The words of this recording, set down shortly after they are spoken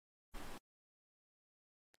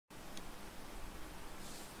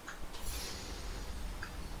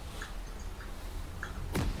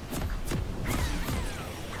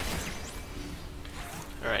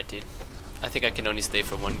dude. I think I can only stay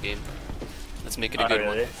for one game. Let's make it a Oh, good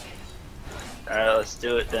really? one. Alright, let's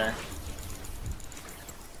do it then.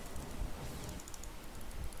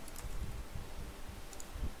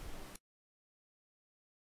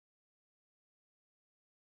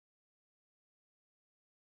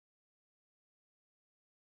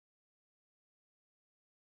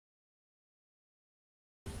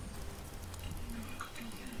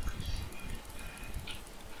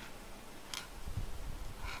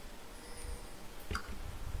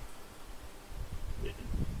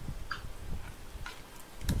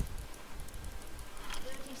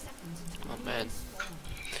 Oh man,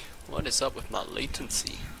 what is up with my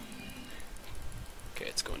latency? Okay,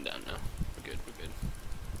 it's going down now. We're good, we're good.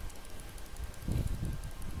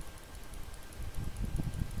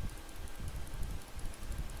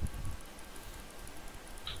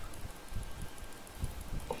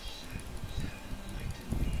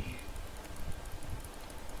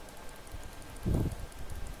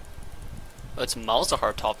 Oh, it's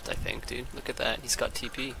Malzahar topped, I think, dude. Look at that, he's got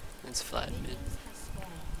TP. It's flat mid.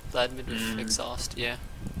 Flat mid with exhaust, yeah.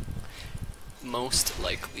 Most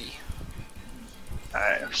likely.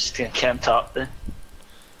 Alright, I'm just gonna camp top then.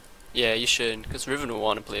 Yeah, you should, because Riven will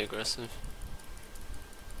want to play aggressive.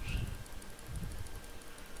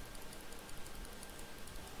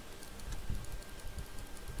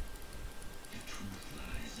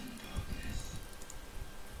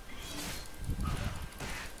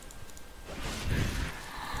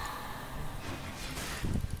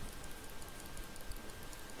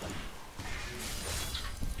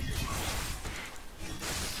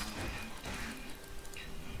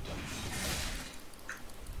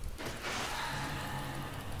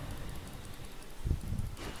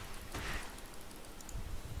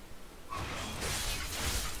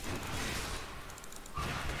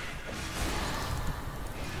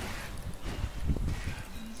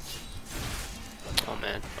 Oh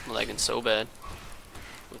man, I'm lagging so bad.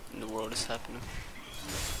 What in the world is happening?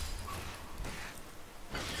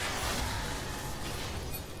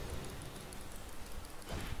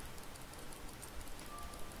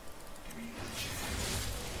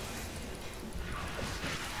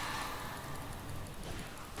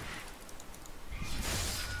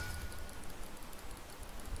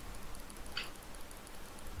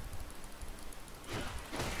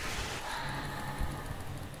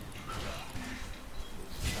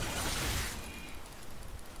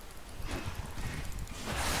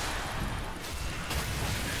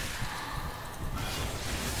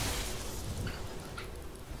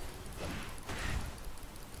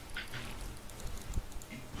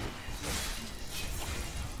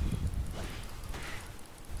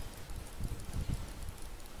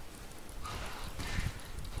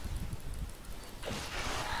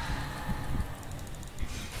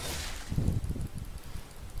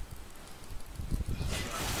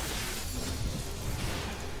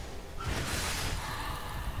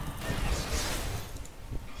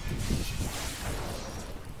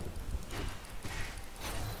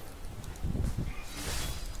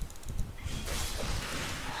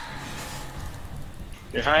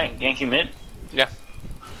 You're fine, ganking mid? Yeah.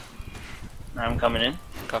 I'm coming in.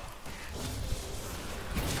 Okay.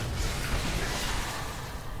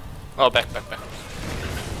 Oh, back.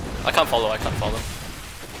 I can't follow.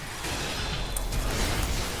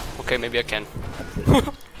 Okay, maybe I can.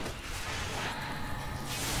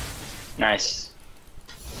 Nice.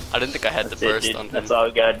 I didn't think I had the burst on him. That's all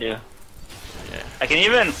we gotta do. Yeah. I can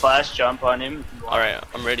even flash jump on him. Alright,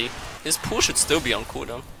 I'm ready. His pool should still be on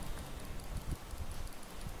cooldown.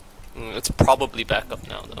 It's probably back up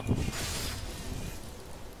now though.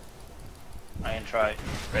 I can try.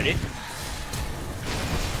 Ready?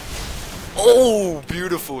 Oh,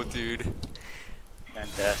 beautiful, dude.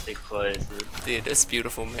 Fantastic plays, dude. Dude, that's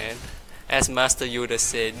beautiful, man. As Master Yoda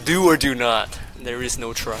said, do or do not. There is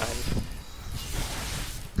no try.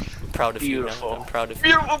 I'm proud of you, man. I'm proud of you.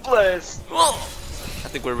 Beautiful plays! Oh, I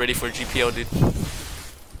think we're ready for GPL,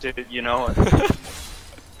 dude. Dude, you know it.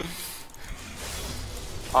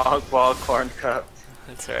 Ogbog, Corncup.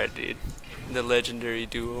 That's alright, dude. The legendary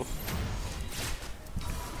duo.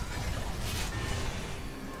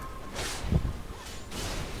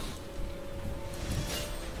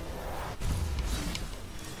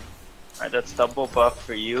 Alright, that's double buff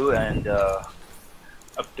for you and a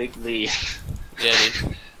big lead. Yeah,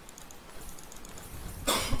 dude.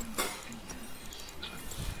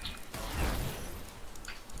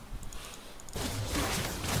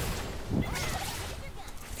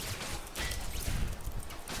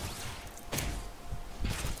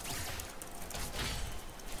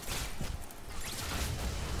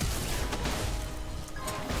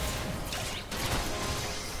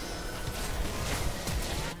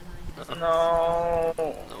 No.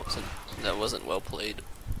 That wasn't well played.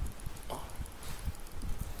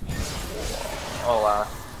 Oh wow. Oh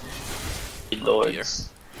dear. Lords.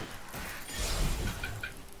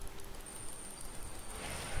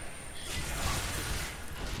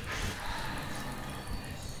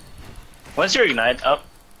 When's your ignite up?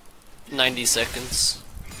 90 seconds.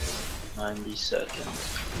 90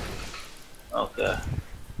 seconds. Okay.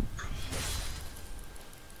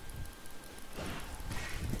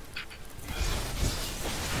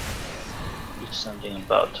 Do something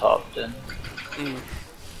about top then.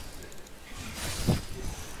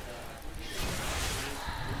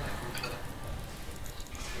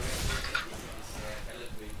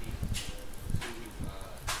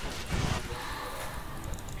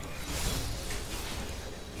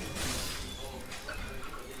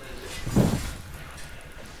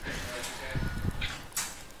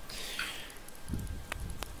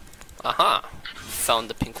 Aha! Found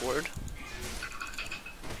the pink word.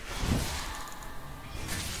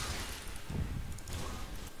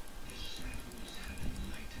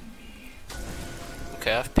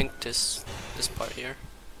 Okay, I've pinked this part here.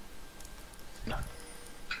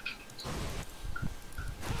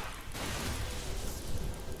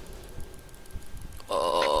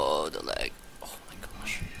 Oh, the lag. Oh my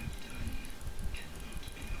gosh.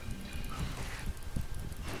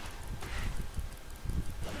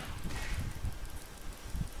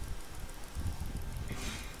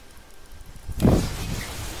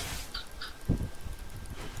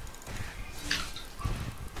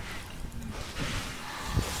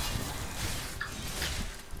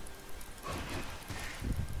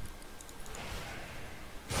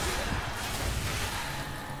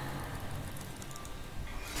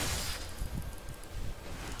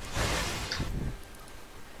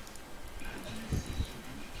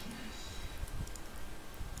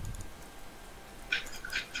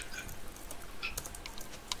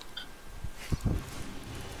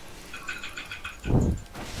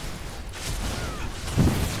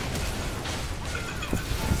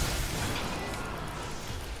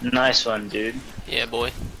 Nice one, dude. Yeah,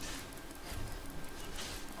 boy.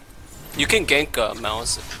 You can gank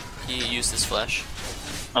Mouse. He used his flash.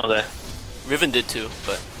 Okay. Riven did too,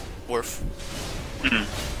 but worth.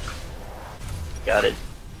 Got it.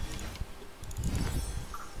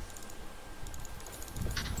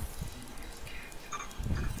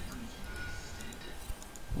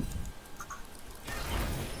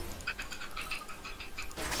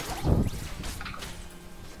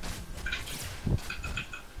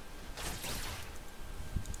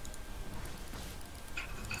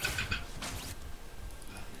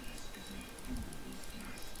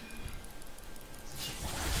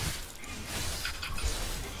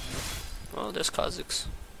 Oh, there's Kazakhs.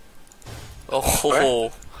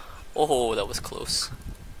 Oh, oh, that was close.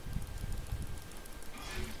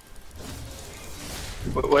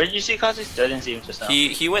 Where did you see Kha'Zix? I didn't see him just now.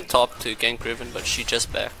 He went top to gank Riven, but she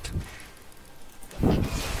just backed. I'm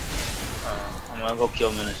gonna go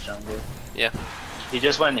kill Minus jungle. Yeah. He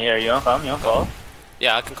just went here. You wanna come? You wanna call?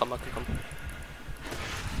 Yeah, I can come. I can come.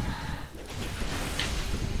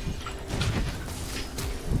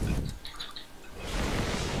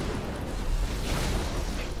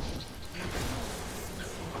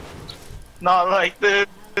 Not like this.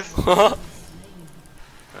 Alright,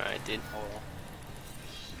 dude. Oh.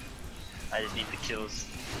 I just need the kills.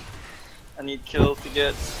 I need kills to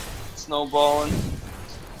get snowballing.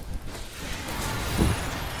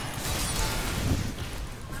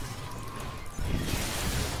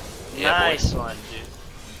 Yeah, nice boy. one,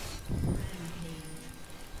 dude.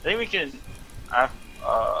 I think we can. I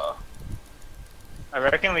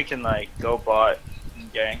reckon we can like go bot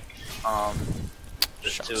and gank.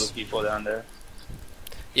 There's Shucks. 2 people down there.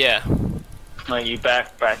 Yeah. Like you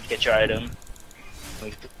back, get your item. We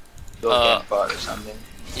could go gank bot or something.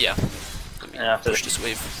 Yeah. Let me And after push this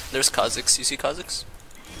wave. There's Kazakhs. You see Kazakhs?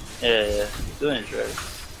 Yeah, doing it right.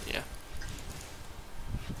 Yeah.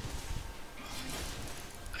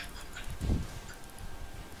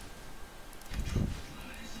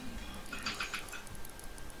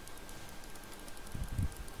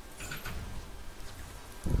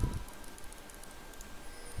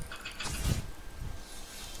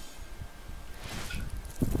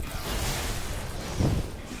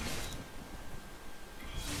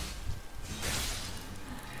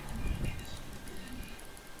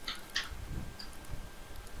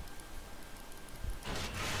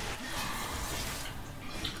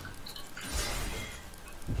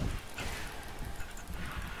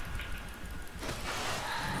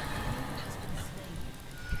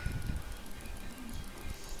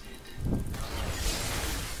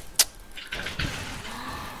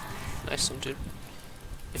 Nice one, dude.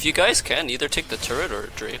 If you guys can, either take the turret or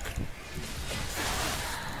Drake.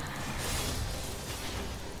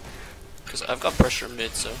 Because I've got pressure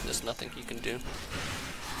mid, so there's nothing you can do.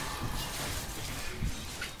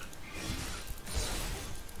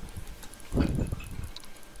 I'm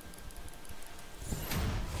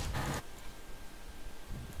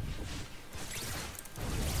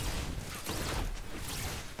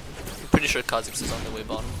pretty sure Kha'Zix is on the way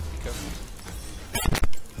bottom. Be careful.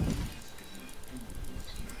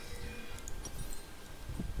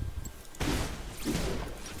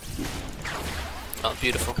 Oh,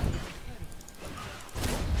 beautiful.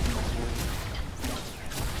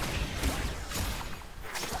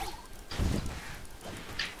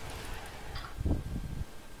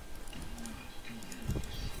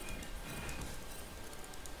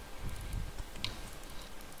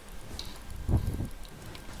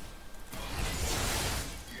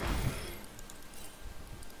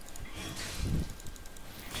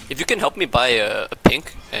 If you can help me buy a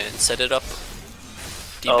pink and set it up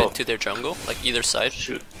deep into their jungle, like either side.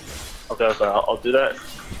 Shoot. Okay, I'll do that.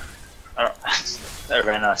 I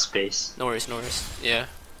ran out of space. No worries, no worries. Yeah.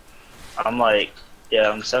 I'm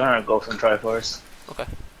 700 gold from Triforce. Okay.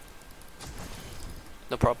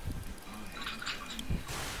 No problem.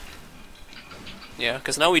 Yeah,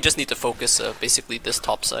 because now we just need to focus basically this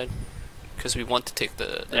top side. Because we want to take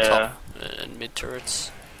the top and mid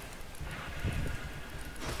turrets.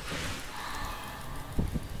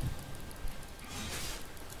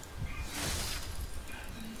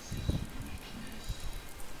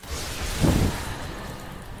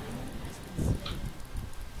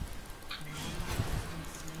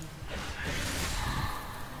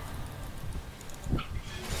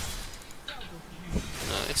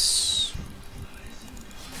 Nice.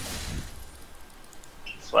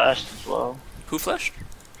 Flashed as well. Who flashed?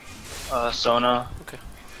 Sona. Okay.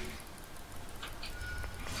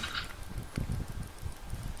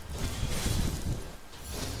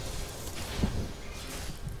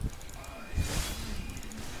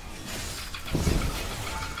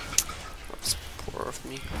 That's poor of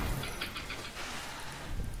me.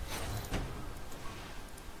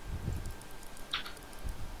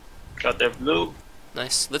 Got their blue.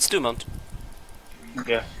 Nice. Let's do mount.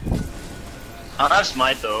 Okay. I don't have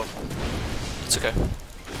smite though. It's okay.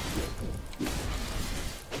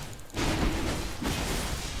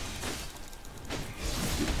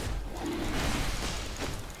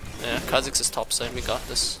 Yeah, Kha'Zix is top side. We got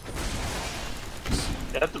this.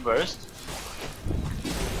 They have the burst.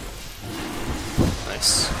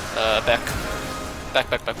 Nice. Back. Back.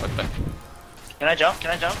 Can I jump?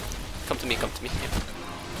 Can I jump? Come to me. Yeah.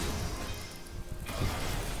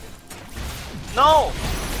 No!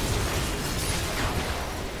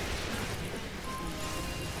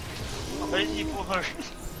 Where did he pull her?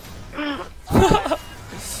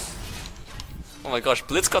 Oh my gosh,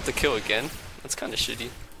 Blitz got the kill again. That's kind of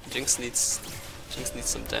shitty. Jinx needs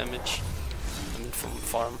some damage. I mean, from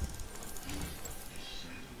farm.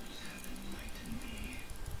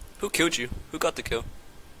 Who killed you? Who got the kill?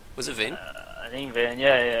 Was it Vayne? I think Vayne.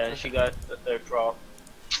 Yeah. She got the third drop.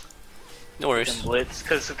 No worries. And Blitz,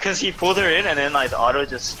 cause he pulled her in and then like the auto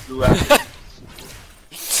just flew after.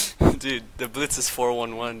 Dude, the Blitz is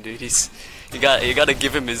 411, dude. You gotta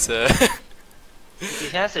give him his He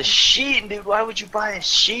has a sheet, dude. Why would you buy a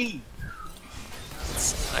sheet?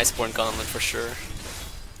 Iceborne Gauntlet for sure.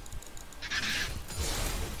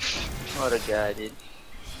 What a guy, dude.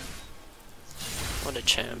 What a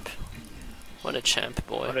champ. What a champ,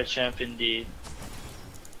 boy. What a champ indeed.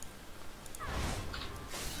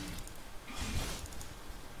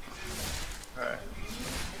 Alright.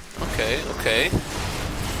 Okay.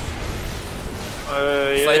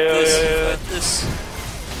 Yeah, Fight this.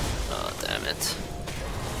 Oh, damn it.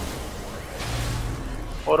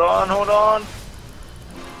 Hold on.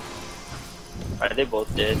 Alright, they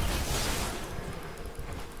both dead.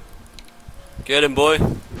 Get him, boy.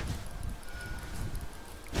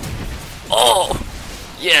 Oh!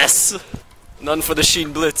 Yes! None for the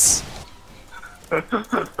Sheen Blitz.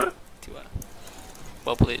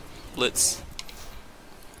 Well played, Blitz.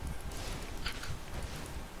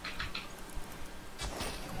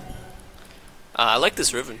 I like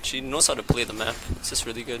this Riven. She knows how to play the map. It's just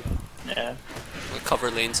really good. Yeah. Like cover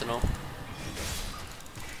lanes and all.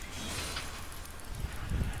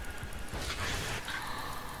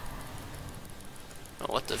 Oh,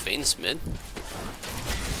 what the Vayne's mid?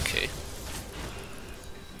 Okay.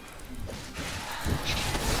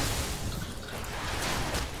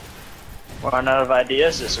 Run out of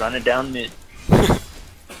ideas, just run it down mid.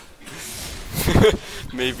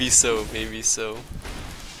 Maybe so.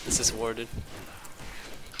 This is warded.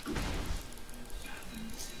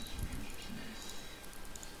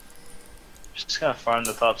 Just gonna farm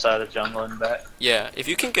the top side of the jungle and back. Yeah, if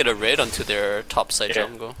you can get a raid onto their top side Yeah.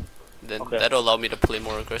 jungle, then Okay. that'll allow me to play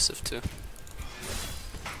more aggressive too.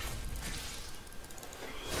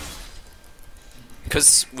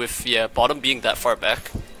 Because with bottom being that far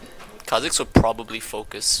back, Kha'Zix will probably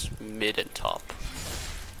focus mid and top.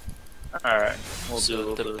 Alright, we'll do a So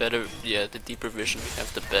little the bit. better, the deeper vision we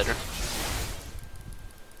have, the better.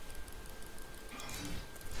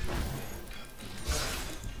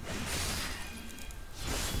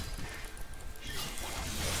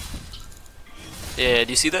 Yeah,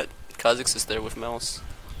 do you see that? Kha'Zix is there with mouse.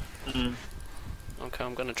 Mm. Okay,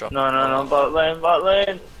 I'm gonna drop. No, bot lane, bot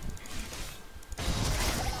lane.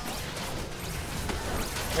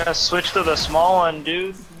 Gotta switch to the small one,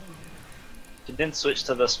 dude. You didn't switch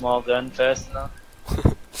to the small gun fast enough.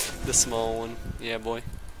 The small one. Yeah, boy.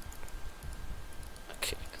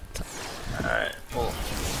 Okay. Alright, well.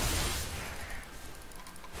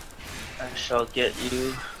 I shall get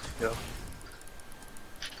you. Go.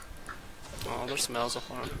 Oh, there's smells of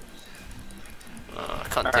harm. I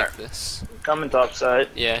can't Alright. take this. Coming top side.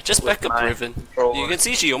 Yeah, just With back up my Riven. controller. You can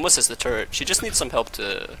see she almost has the turret. She just needs some help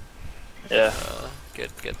to Yeah.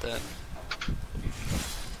 get that.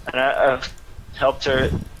 And I've helped her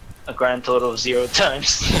a grand total of 0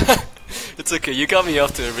 times. It's okay, you got me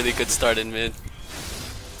off to a really good start in mid.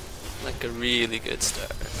 Like a really good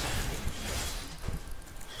start.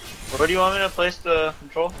 Where do you want me to place the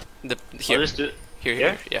control? Here, I'll just do it.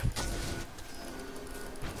 here, yeah.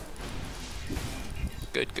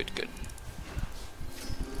 Good, good, good.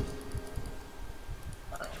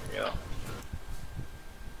 There we go.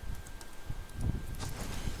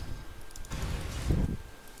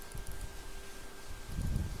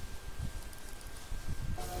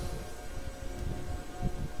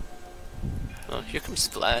 Oh, here comes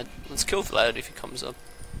Vlad. Let's kill Vlad if he comes up.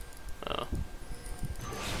 Oh.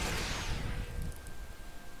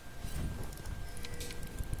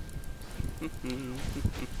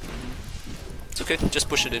 It's okay, just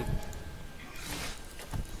push it in.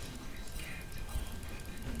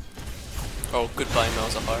 Oh, goodbye,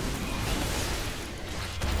 Malzahar.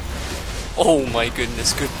 Oh my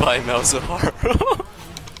goodness, goodbye, Malzahar.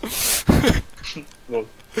 Whoa.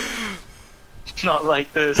 Not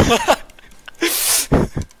like this.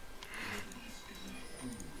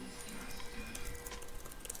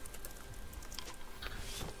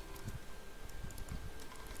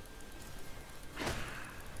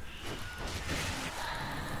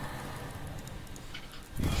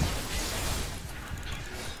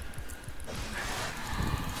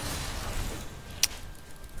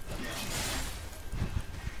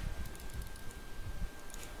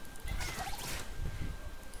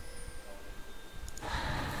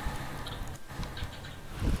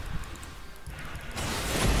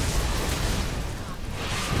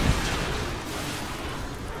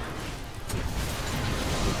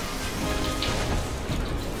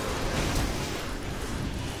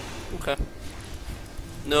 Okay.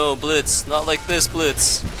 No, Blitz. Not like this,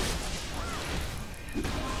 Blitz.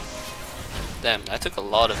 Damn, I took a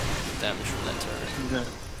lot of damage from that turret.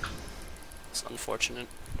 It's unfortunate.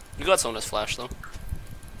 You got someone's flash though.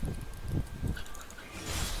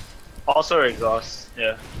 Also exhaust,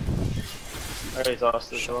 yeah. Or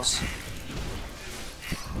exhaust as well. Shots.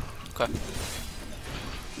 Okay.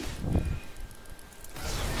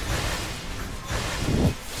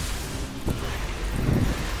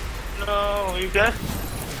 No, you good?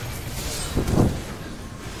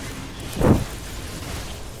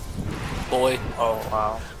 Boy. Oh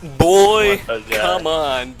wow. Boy! What a guy. Come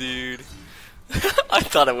on, dude. I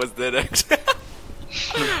thought I was dead actually.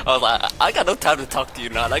 I was like, I got no time to talk to you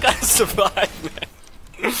now. I gotta survive,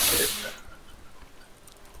 man.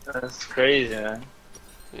 That's crazy, man.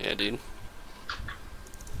 Yeah, dude.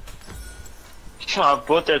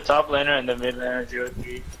 Both their top laner and the mid laner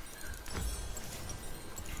 0-3.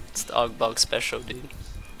 It's the Ogbog special, dude.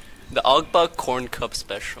 The Ogbog Corncup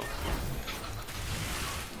special.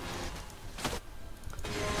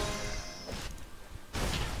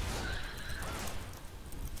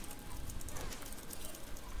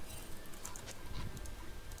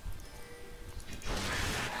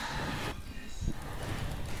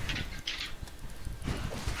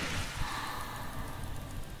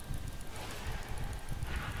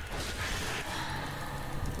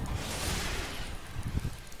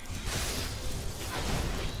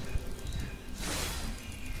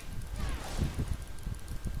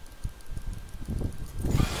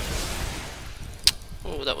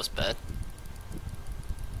 Oh, that was bad.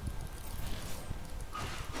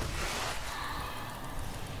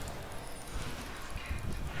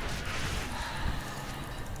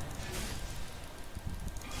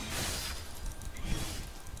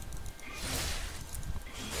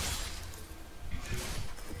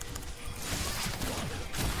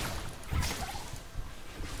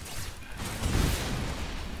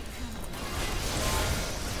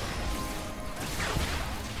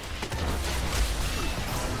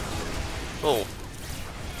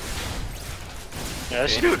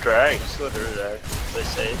 let's do drag. Let's go to drag. Let's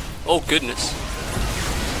say. Oh goodness.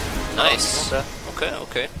 Nice. Okay. Okay,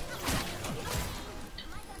 okay.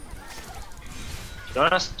 You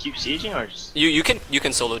want us to keep sieging or just? You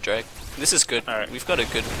can solo drag. This is good. Alright. We've got a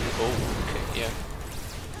good. Oh, okay, yeah.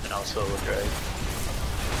 And I'll solo drag.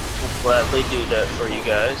 We'll gladly do that for you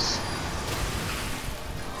guys.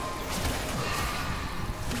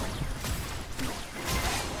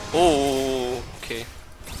 Oh, okay.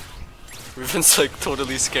 Riven's like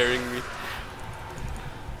totally scaring me.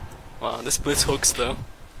 Wow, this blitz hooks though.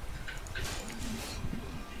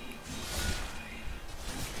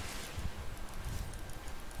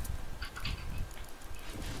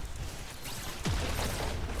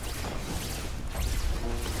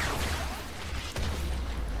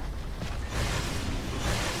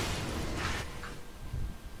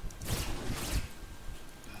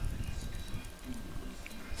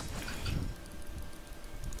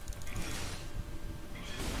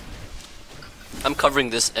 I'm covering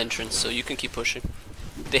this entrance, so you can keep pushing.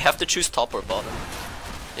 They have to choose top or bottom.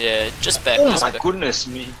 Yeah, just back. Oh just my back. goodness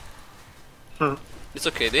me. It's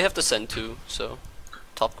okay, they have to send two, so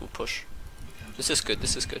top will push. This is good,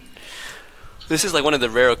 this is good. This is like one of the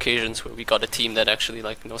rare occasions where we got a team that actually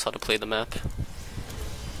like knows how to play the map.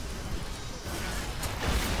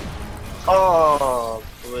 Oh,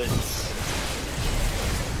 blitz.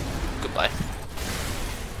 Goodbye.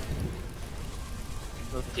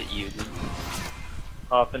 Look at you, dude.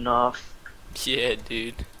 Hopping off. Yeah,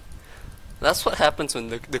 dude. That's what happens when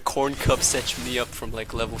the Corncup sets me up from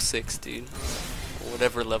like level 6, dude. Or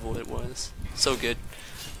whatever level it was. So good.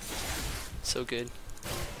 So good.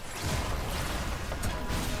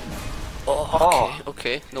 Oh,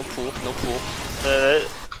 okay. No pool, no pool.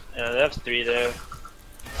 Yeah, they have 3 there.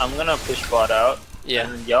 I'm gonna push bot out. Yeah.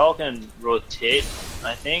 And y'all can rotate,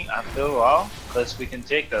 I think, after a while. Because we can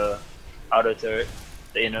take the outer turret.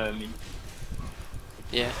 You know what I mean?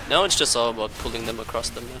 Yeah, now it's just all about pulling them across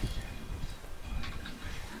the map.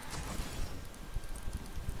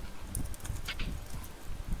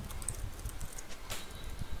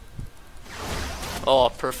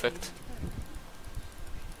 Oh, perfect.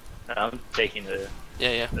 I'm taking the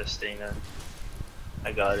Yeah. this thing then.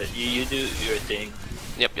 I got it. You do your thing.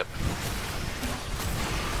 Yep.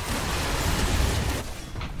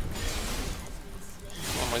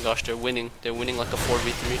 Oh my gosh, they're winning. They're winning like a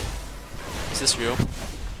 4v3. Is this real?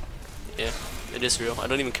 Yeah, it is real. I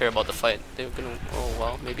don't even care about the fight. They're gonna. Oh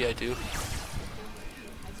wow, maybe I do.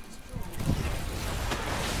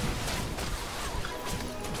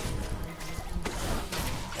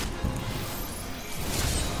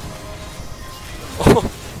 Oh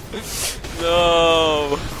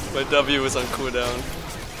no! My W was on cooldown.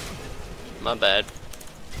 My bad.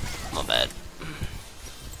 My bad.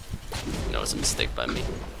 That was a mistake by me.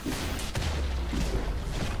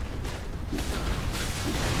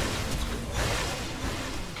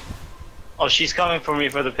 Oh, she's coming for me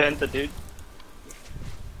for the penta, dude.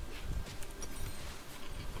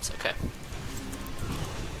 It's okay.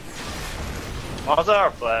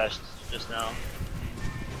 Malzahar flashed just now.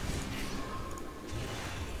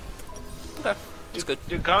 Okay, it's good.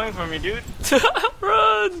 You're coming for me, dude.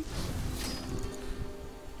 Run!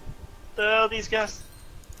 The hell, these guys?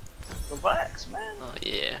 Relax, man. Oh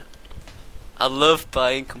yeah. I love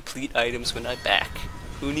buying complete items when I back.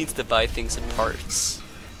 Who needs to buy things in parts?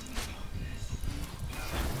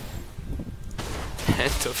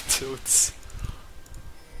 Hand of totes.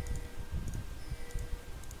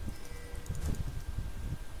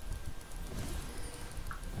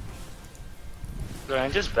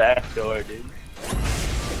 Ryan, just backdoor, dude.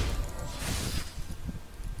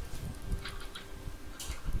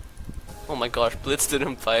 Oh my gosh, Blitz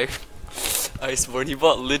didn't buy Iceborne, he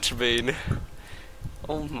bought Lichbane.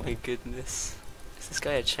 Oh my goodness. Is this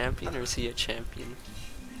guy a champion or is he a champion?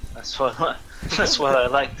 That's what I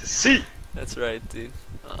like to see. That's right, dude.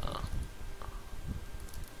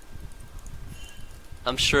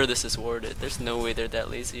 I'm sure this is warded. There's no way they're that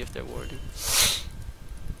lazy if they're warded.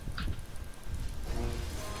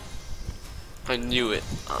 I knew it.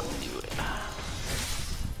 I knew it.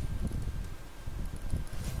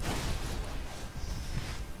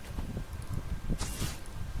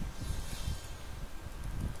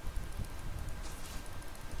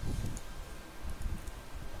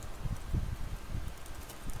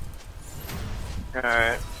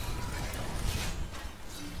 Alright.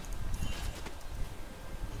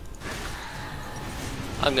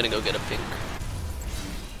 I'm gonna go get a pink.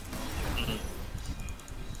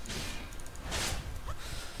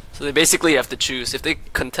 So they basically have to choose. If they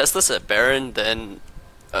contest us at Baron, then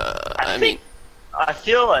I mean, I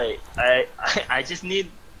feel like I just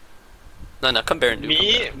need No, come Baron,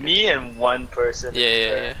 dude. Me and one person.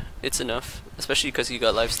 Yeah. It's enough. Especially because you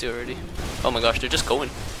got lifesteal already. Oh my gosh, they're just going.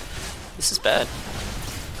 This is bad.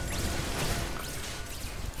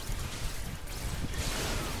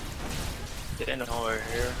 Getting over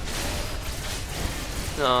here.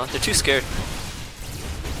 No, they're too scared.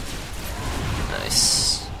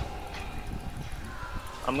 Nice.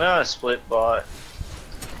 I'm gonna split bot.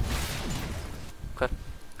 Okay.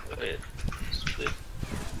 Wait, split.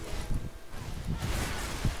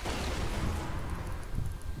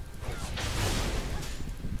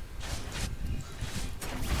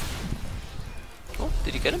 Oh,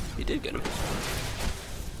 did he get him? He did get him.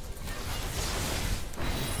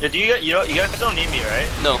 Yeah, you guys don't need me, right?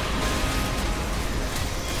 No.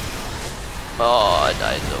 Oh, I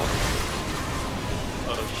died though.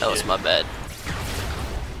 Oh, That was my bad.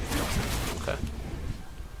 Okay.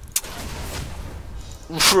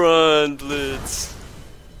 Run, Blitz.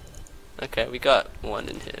 Okay, we got one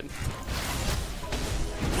in him.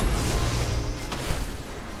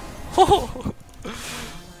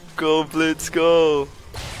 Go, Blitz, go.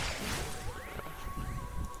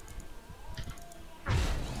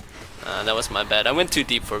 That was my bad. I went too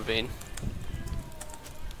deep for Vayne.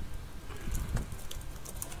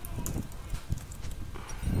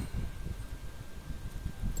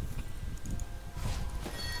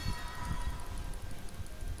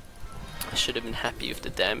 I should have been happy with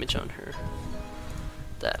the damage on her.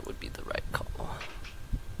 That would be the right call.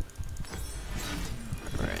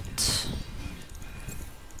 Alright.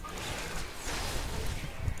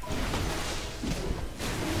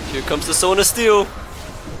 Here comes the Sona Steel!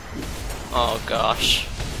 Oh gosh.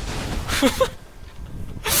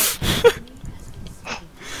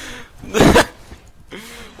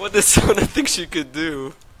 What does Sona think she could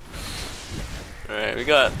do? Alright, we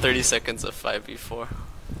got 30 seconds of 5v4.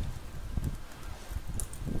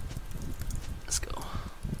 Let's go.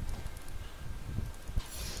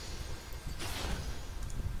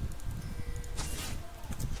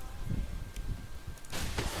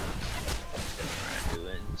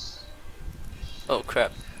 Oh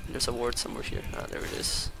crap, there's a ward somewhere here. Ah, there it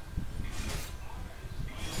is.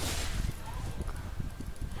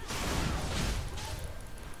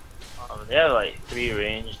 They have like 3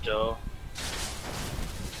 range though.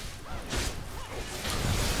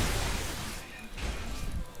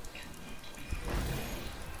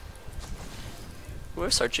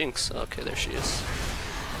 Where's our Jinx? Okay, there she is.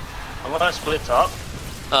 I'm gonna split top.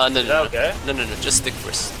 No, Is that okay? No, just stick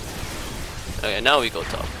first. Okay, now we go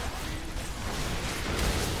top.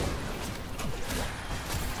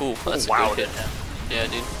 Ooh, that's wow, a good hit. Yeah,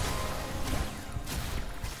 dude.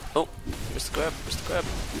 Oh, where's the grab? Where's the grab?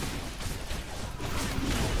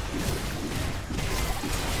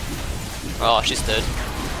 Oh, she's dead.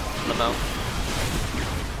 I'm out.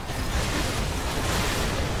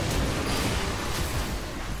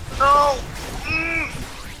 No!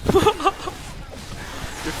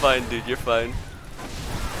 You're fine, dude. You're fine.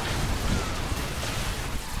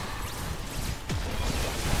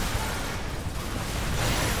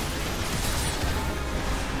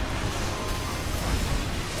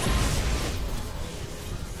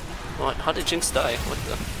 What? How did Jinx die? What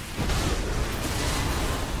the?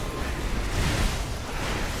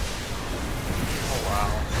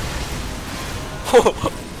 Oh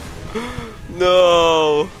wow.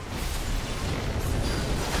 No!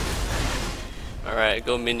 Alright,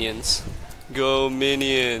 go minions. Go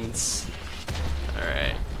minions.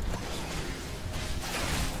 Alright.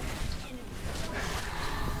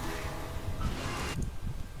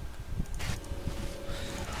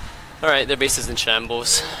 Alright, their base is in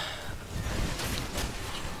shambles.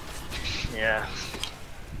 Yeah.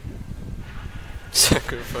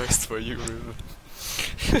 Sacrificed for you, Ruben.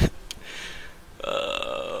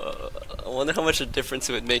 I wonder how much a difference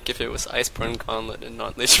it would make if it was Iceborne Gauntlet and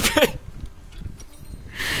not Lich Bane.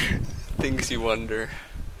 Things you wonder.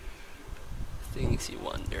 Things you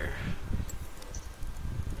wonder.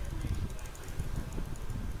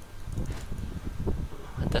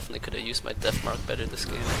 I definitely could have used my death mark better this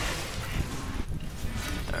game.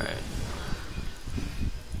 Alright.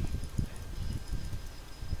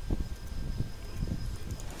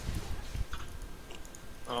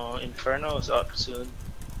 Oh, Inferno is up soon.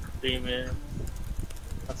 3 minutes.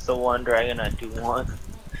 That's the one dragon I do want.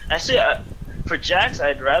 Actually, for Jax,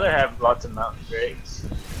 I'd rather have lots of mountain breaks.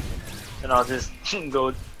 And I'll just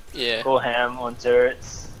go ham on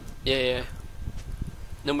turrets. Yeah.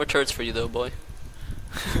 No more turrets for you though, boy.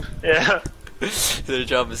 Yeah. Their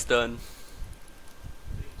job is done.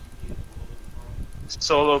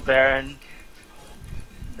 Solo Baron.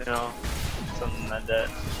 You know, something like that.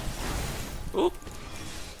 Oop.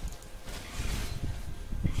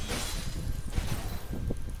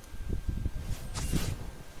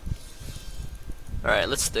 Alright,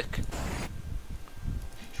 let's stick.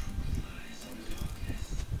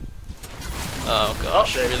 Oh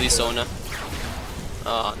gosh, Oh, really Sona?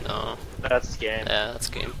 Oh no. That's game. Yeah, that's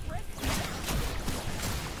game.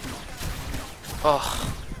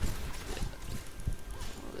 Oh.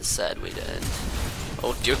 A sad way to end.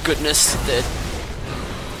 Oh dear goodness, dead.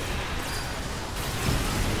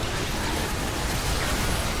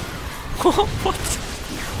 What?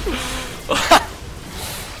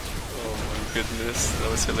 Oh my goodness, that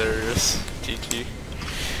was hilarious. GG.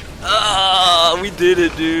 Ah, we did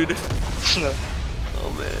it, dude.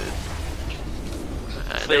 Oh man.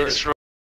 They just